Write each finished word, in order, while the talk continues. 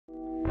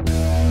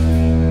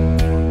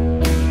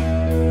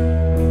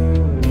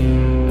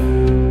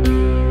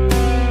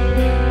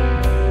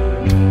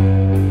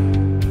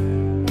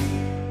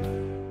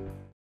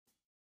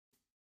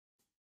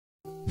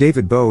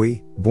David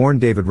Bowie, born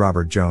David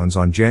Robert Jones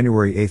on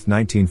January 8,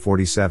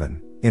 1947,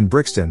 in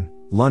Brixton,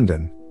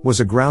 London, was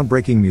a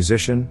groundbreaking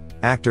musician,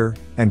 actor,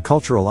 and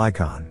cultural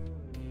icon.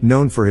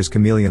 Known for his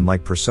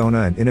chameleon-like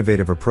persona and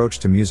innovative approach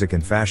to music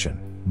and fashion,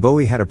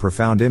 Bowie had a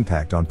profound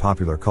impact on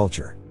popular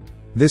culture.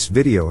 This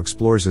video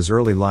explores his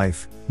early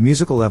life,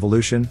 musical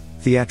evolution,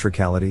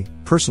 theatricality,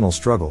 personal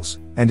struggles,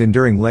 and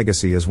enduring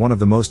legacy as one of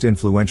the most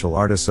influential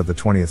artists of the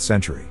 20th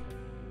century.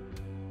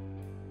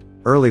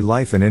 Early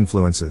life and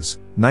influences,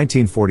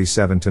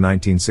 1947 to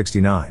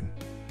 1969.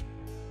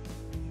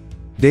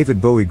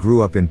 David Bowie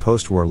grew up in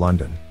post-war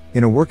London,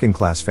 in a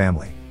working-class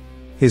family.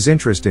 His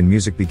interest in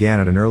music began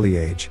at an early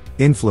age,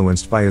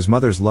 influenced by his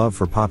mother's love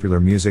for popular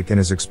music and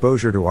his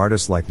exposure to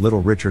artists like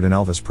Little Richard and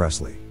Elvis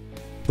Presley.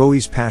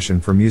 Bowie's passion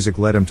for music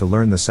led him to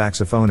learn the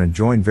saxophone and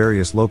join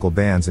various local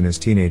bands in his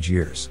teenage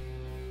years.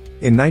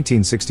 In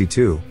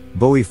 1962,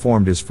 Bowie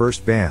formed his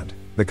first band,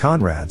 the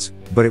Conrads,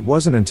 but it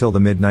wasn't until the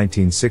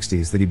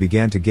mid-1960s that he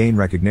began to gain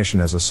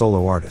recognition as a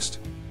solo artist.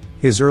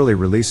 His early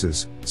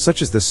releases,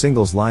 such as the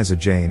singles Liza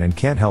Jane and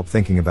Can't Help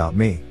Thinking About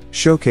Me,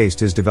 showcased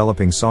his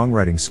developing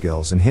songwriting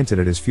skills and hinted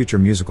at his future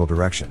musical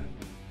direction.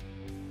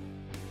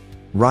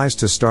 Rise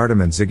to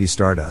Stardom and Ziggy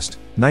Stardust,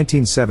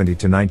 1970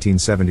 to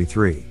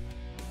 1973.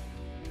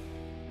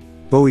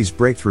 Bowie's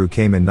breakthrough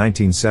came in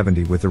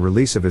 1970 with the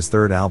release of his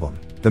third album,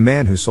 The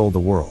Man Who Sold the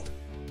World.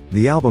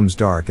 The album's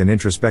dark and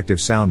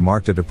introspective sound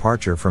marked a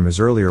departure from his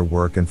earlier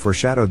work and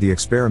foreshadowed the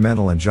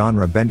experimental and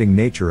genre-bending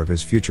nature of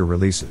his future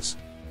releases.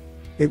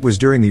 It was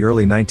during the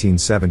early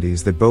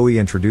 1970s that Bowie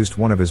introduced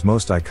one of his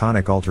most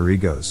iconic alter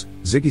egos,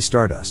 Ziggy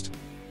Stardust.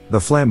 The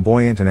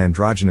flamboyant and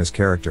androgynous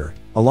character,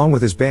 along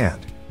with his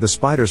band, the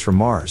Spiders from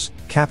Mars,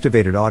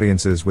 captivated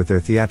audiences with their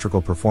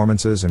theatrical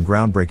performances and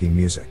groundbreaking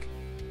music.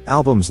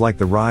 Albums like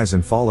The Rise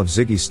and Fall of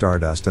Ziggy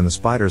Stardust and The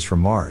Spiders from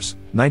Mars,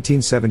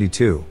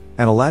 1972,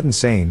 and Aladdin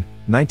Sane,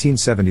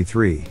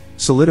 1973,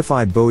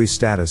 solidified Bowie's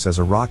status as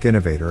a rock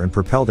innovator and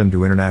propelled him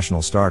to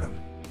international stardom.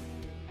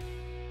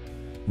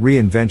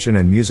 Reinvention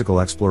and musical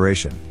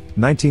exploration,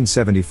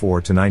 1974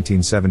 to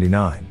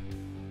 1979.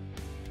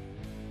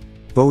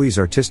 Bowie's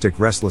artistic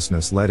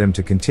restlessness led him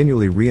to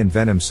continually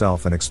reinvent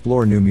himself and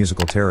explore new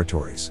musical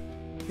territories.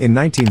 In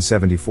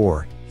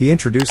 1974, he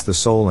introduced the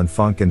soul and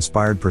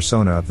funk-inspired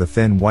persona of the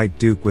Thin White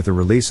Duke with the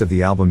release of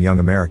the album Young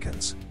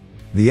Americans.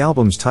 The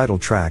album's title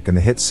track and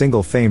the hit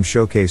single Fame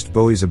showcased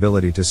Bowie's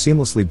ability to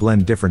seamlessly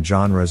blend different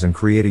genres and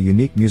create a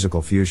unique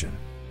musical fusion.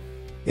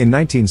 In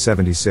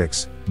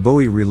 1976,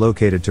 Bowie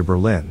relocated to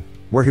Berlin,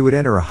 where he would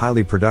enter a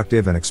highly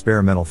productive and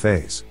experimental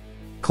phase.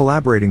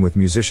 Collaborating with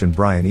musician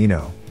Brian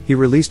Eno, he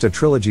released a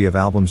trilogy of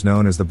albums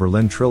known as the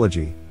Berlin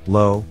Trilogy,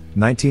 Low,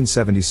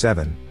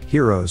 1977,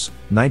 Heroes,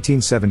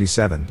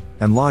 1977,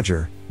 and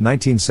Lodger,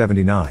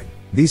 1979.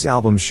 These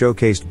albums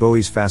showcased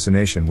Bowie's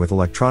fascination with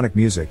electronic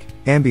music,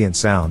 ambient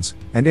sounds,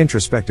 and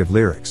introspective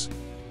lyrics.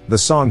 The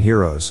song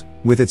Heroes,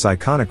 with its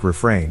iconic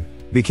refrain,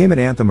 became an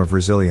anthem of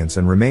resilience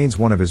and remains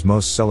one of his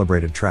most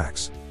celebrated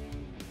tracks.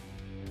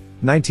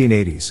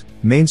 1980s,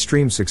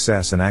 mainstream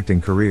success and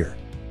acting career.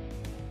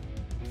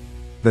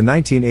 The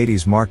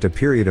 1980s marked a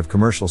period of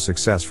commercial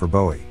success for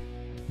Bowie.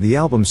 The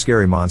albums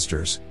Scary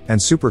Monsters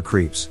and Super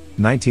Creeps,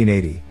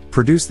 1980,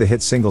 produced the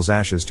hit singles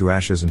Ashes to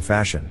Ashes and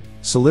Fashion,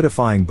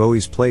 solidifying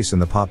Bowie's place in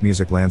the pop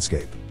music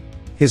landscape.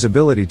 His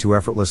ability to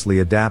effortlessly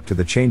adapt to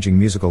the changing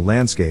musical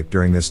landscape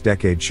during this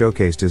decade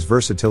showcased his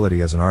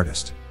versatility as an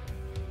artist.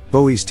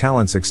 Bowie's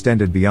talents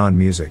extended beyond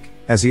music,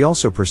 as he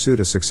also pursued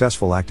a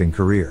successful acting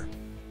career.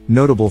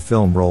 Notable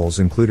film roles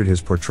included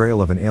his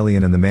portrayal of an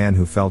alien in The Man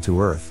Who Fell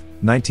to Earth,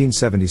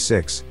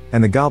 1976,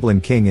 and the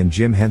Goblin King in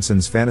Jim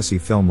Henson's fantasy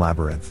film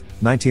Labyrinth,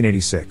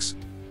 1986.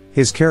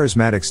 His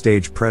charismatic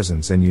stage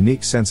presence and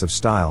unique sense of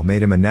style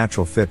made him a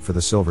natural fit for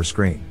the silver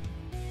screen.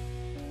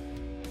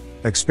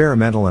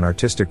 Experimental and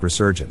artistic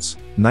resurgence,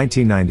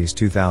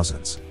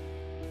 1990s-2000s.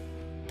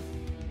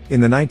 In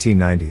the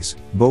 1990s,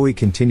 Bowie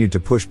continued to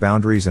push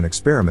boundaries and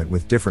experiment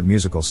with different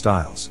musical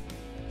styles.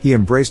 He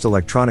embraced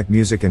electronic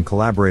music and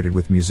collaborated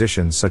with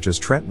musicians such as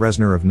Trent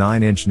Reznor of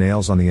Nine Inch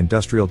Nails on the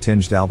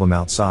industrial-tinged album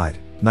Outside,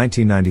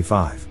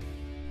 1995.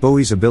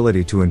 Bowie's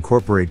ability to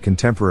incorporate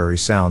contemporary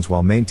sounds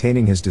while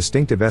maintaining his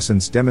distinctive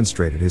essence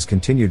demonstrated his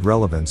continued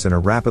relevance in a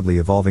rapidly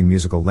evolving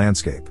musical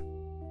landscape.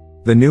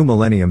 The new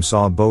millennium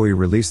saw Bowie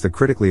release the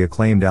critically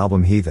acclaimed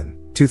album Heathen,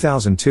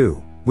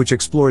 2002, which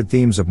explored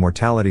themes of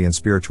mortality and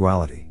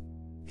spirituality.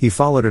 He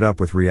followed it up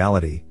with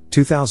Reality,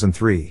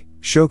 2003,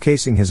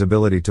 showcasing his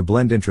ability to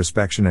blend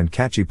introspection and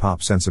catchy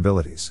pop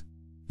sensibilities.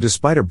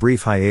 Despite a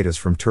brief hiatus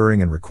from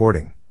touring and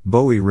recording,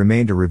 Bowie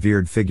remained a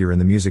revered figure in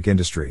the music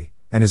industry,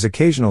 and his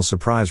occasional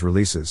surprise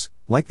releases,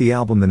 like the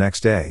album The Next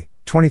Day,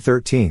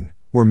 2013,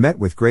 were met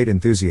with great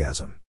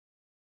enthusiasm.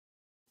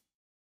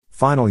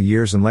 Final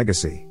years and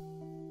legacy.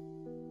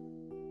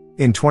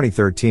 In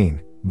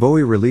 2013,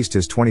 Bowie released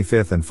his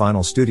 25th and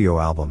final studio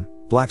album,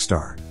 Black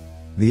Star.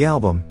 The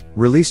album,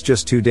 released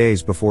just 2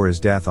 days before his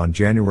death on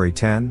January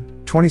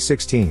 10,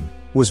 2016,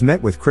 was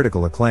met with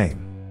critical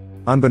acclaim.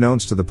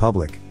 Unbeknownst to the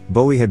public,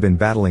 Bowie had been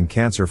battling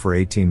cancer for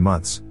 18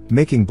 months,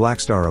 making Black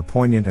Star a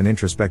poignant and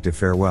introspective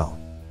farewell.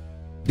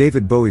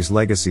 David Bowie's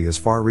legacy is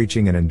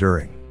far-reaching and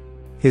enduring.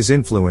 His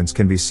influence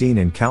can be seen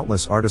in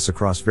countless artists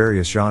across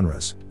various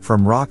genres,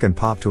 from rock and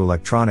pop to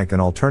electronic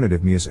and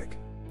alternative music.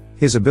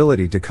 His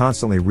ability to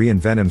constantly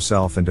reinvent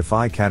himself and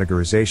defy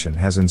categorization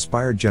has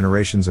inspired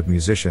generations of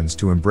musicians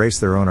to embrace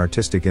their own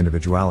artistic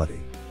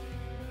individuality.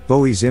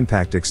 Bowie's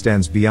impact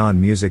extends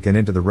beyond music and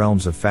into the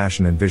realms of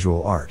fashion and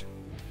visual art.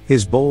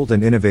 His bold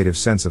and innovative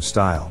sense of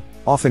style,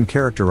 often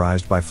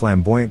characterized by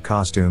flamboyant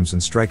costumes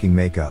and striking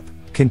makeup,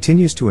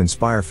 continues to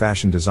inspire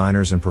fashion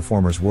designers and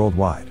performers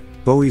worldwide.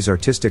 Bowie's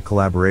artistic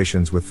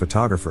collaborations with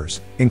photographers,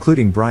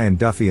 including Brian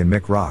Duffy and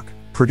Mick Rock,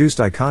 produced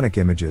iconic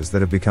images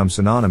that have become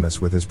synonymous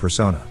with his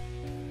persona.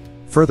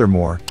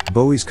 Furthermore,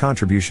 Bowie's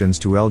contributions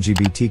to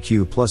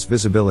LGBTQ+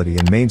 visibility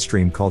in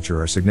mainstream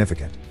culture are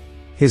significant.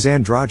 His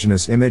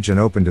androgynous image and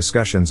open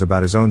discussions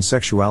about his own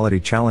sexuality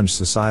challenged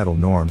societal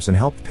norms and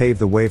helped pave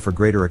the way for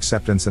greater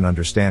acceptance and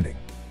understanding.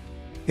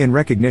 In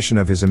recognition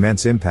of his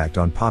immense impact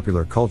on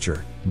popular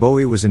culture,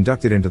 Bowie was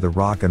inducted into the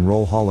Rock and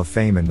Roll Hall of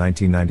Fame in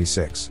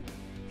 1996.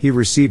 He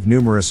received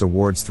numerous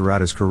awards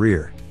throughout his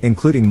career,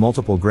 including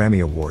multiple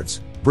Grammy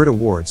Awards, Brit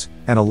Awards,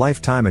 and a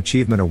Lifetime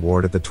Achievement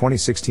Award at the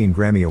 2016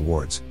 Grammy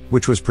Awards,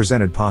 which was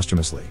presented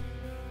posthumously.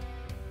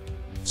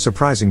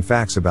 Surprising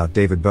facts about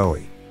David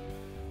Bowie.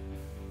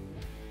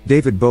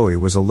 David Bowie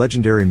was a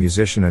legendary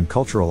musician and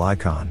cultural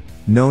icon,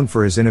 known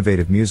for his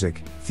innovative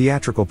music,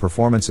 theatrical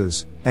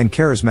performances, and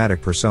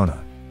charismatic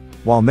persona.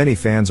 While many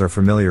fans are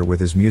familiar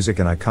with his music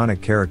and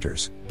iconic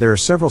characters, there are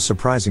several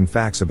surprising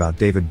facts about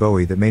David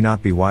Bowie that may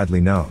not be widely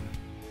known.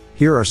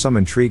 Here are some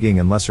intriguing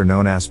and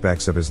lesser-known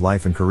aspects of his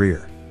life and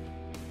career.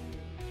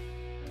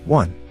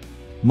 1.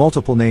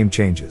 Multiple name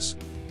changes.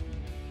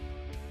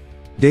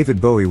 David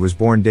Bowie was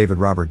born David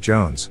Robert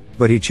Jones,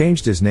 but he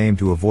changed his name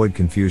to avoid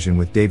confusion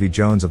with Davy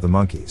Jones of the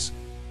Monkees.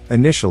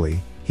 Initially,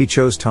 he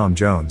chose Tom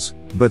Jones,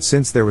 but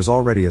since there was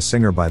already a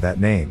singer by that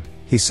name,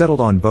 he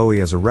settled on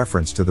Bowie as a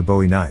reference to the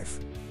Bowie knife.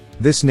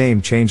 This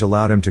name change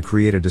allowed him to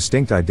create a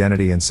distinct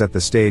identity and set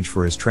the stage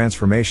for his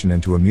transformation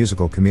into a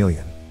musical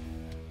chameleon.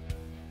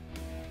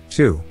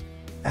 2.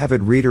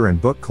 Avid reader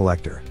and book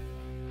collector.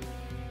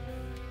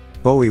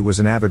 Bowie was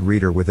an avid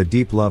reader with a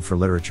deep love for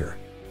literature.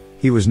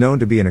 He was known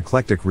to be an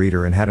eclectic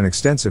reader and had an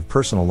extensive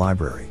personal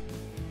library.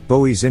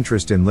 Bowie's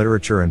interest in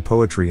literature and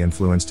poetry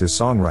influenced his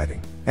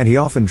songwriting, and he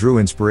often drew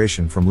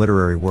inspiration from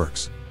literary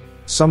works.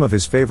 Some of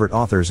his favorite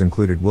authors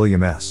included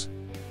William S.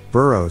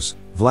 Burroughs,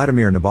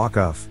 Vladimir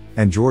Nabokov,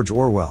 and George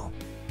Orwell.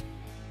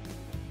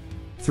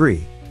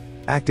 3.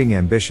 Acting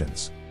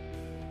ambitions.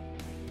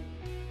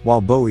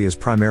 While Bowie is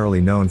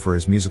primarily known for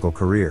his musical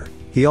career,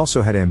 he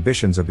also had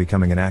ambitions of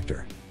becoming an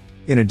actor.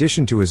 In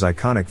addition to his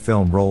iconic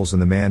film roles in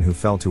The Man Who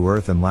Fell to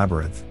Earth and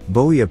Labyrinth,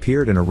 Bowie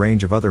appeared in a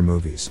range of other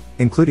movies,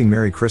 including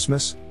Merry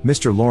Christmas,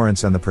 Mr.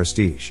 Lawrence and The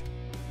Prestige.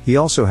 He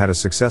also had a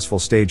successful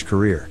stage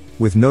career,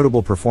 with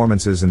notable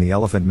performances in The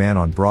Elephant Man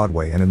on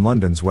Broadway and in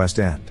London's West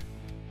End.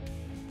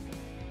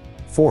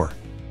 4.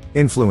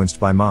 Influenced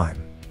by mime.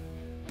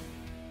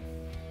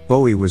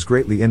 Bowie was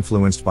greatly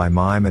influenced by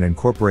mime and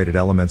incorporated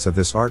elements of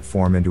this art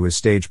form into his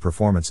stage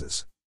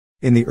performances.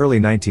 In the early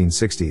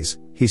 1960s,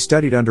 he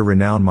studied under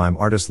renowned mime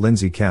artist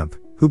Lindsay Kemp,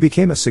 who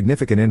became a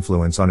significant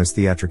influence on his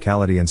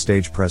theatricality and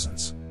stage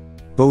presence.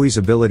 Bowie's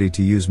ability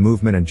to use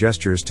movement and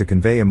gestures to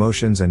convey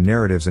emotions and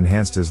narratives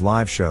enhanced his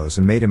live shows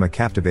and made him a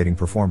captivating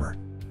performer.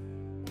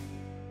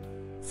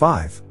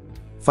 5.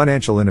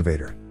 Financial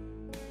innovator.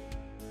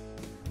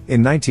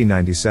 In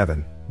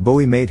 1997,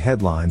 Bowie made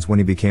headlines when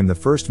he became the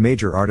first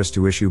major artist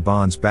to issue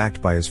bonds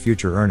backed by his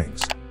future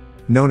earnings.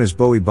 Known as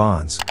Bowie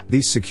bonds,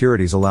 these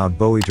securities allowed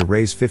Bowie to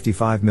raise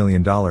 $55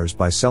 million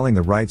by selling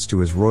the rights to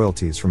his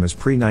royalties from his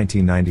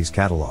pre-1990s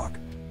catalog.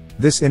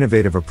 This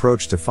innovative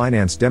approach to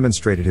finance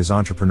demonstrated his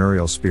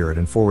entrepreneurial spirit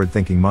and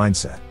forward-thinking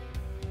mindset.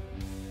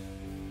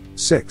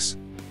 6.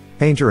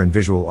 Painter and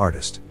visual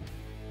artist.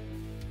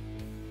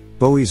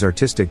 Bowie's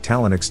artistic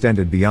talent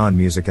extended beyond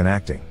music and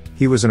acting.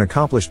 He was an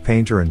accomplished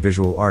painter and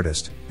visual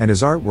artist, and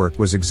his artwork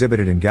was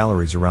exhibited in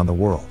galleries around the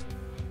world.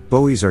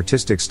 Bowie's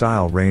artistic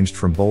style ranged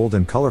from bold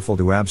and colorful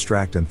to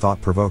abstract and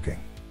thought-provoking.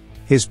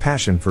 His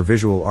passion for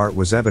visual art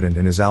was evident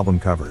in his album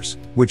covers,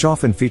 which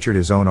often featured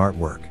his own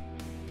artwork.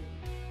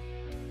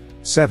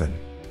 7.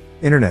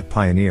 Internet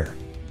pioneer.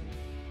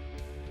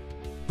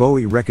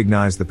 Bowie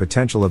recognized the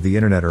potential of the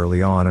internet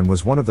early on and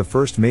was one of the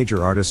first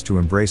major artists to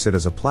embrace it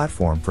as a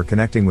platform for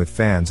connecting with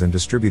fans and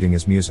distributing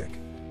his music.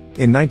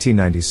 In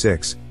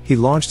 1996, he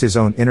launched his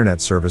own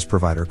internet service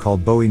provider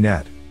called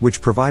BowieNet,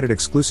 which provided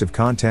exclusive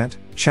content,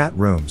 chat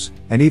rooms,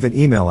 and even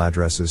email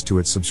addresses to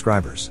its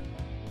subscribers.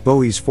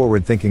 Bowie's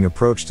forward-thinking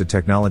approach to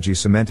technology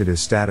cemented his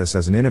status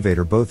as an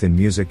innovator both in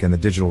music and the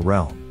digital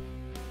realm.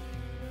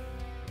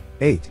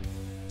 8.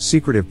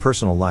 Secretive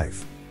personal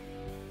life.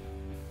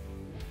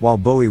 While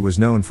Bowie was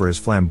known for his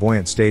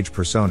flamboyant stage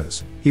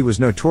personas, he was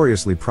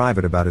notoriously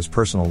private about his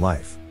personal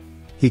life.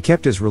 He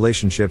kept his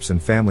relationships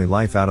and family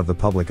life out of the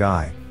public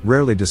eye,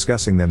 rarely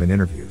discussing them in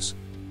interviews.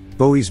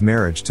 Bowie's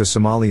marriage to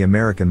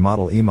Somali-American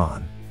model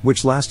Iman,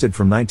 which lasted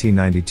from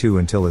 1992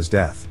 until his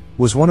death,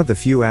 was one of the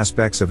few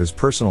aspects of his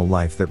personal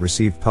life that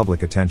received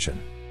public attention.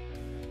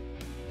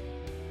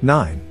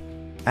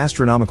 9.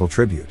 Astronomical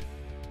tribute.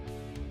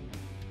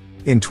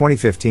 In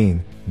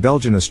 2015,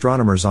 Belgian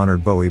astronomers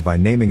honored Bowie by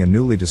naming a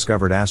newly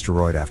discovered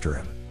asteroid after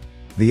him.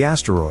 The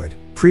asteroid,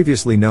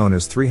 previously known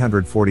as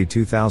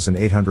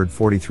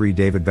 342,843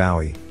 David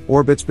Bowie,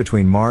 orbits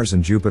between Mars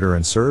and Jupiter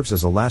and serves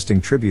as a lasting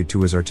tribute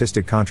to his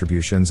artistic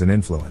contributions and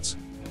influence.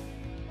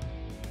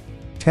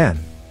 10.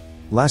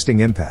 Lasting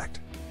impact.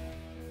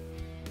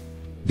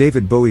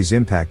 David Bowie's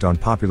impact on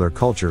popular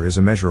culture is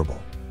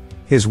immeasurable.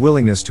 His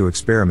willingness to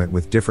experiment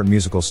with different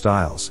musical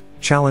styles,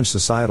 challenge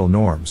societal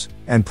norms,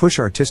 and push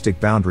artistic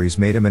boundaries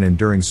made him an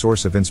enduring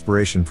source of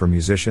inspiration for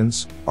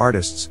musicians,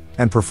 artists,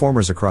 and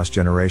performers across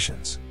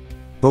generations.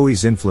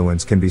 Bowie's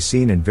influence can be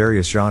seen in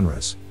various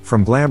genres,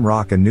 from glam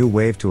rock and new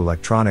wave to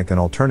electronic and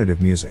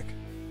alternative music.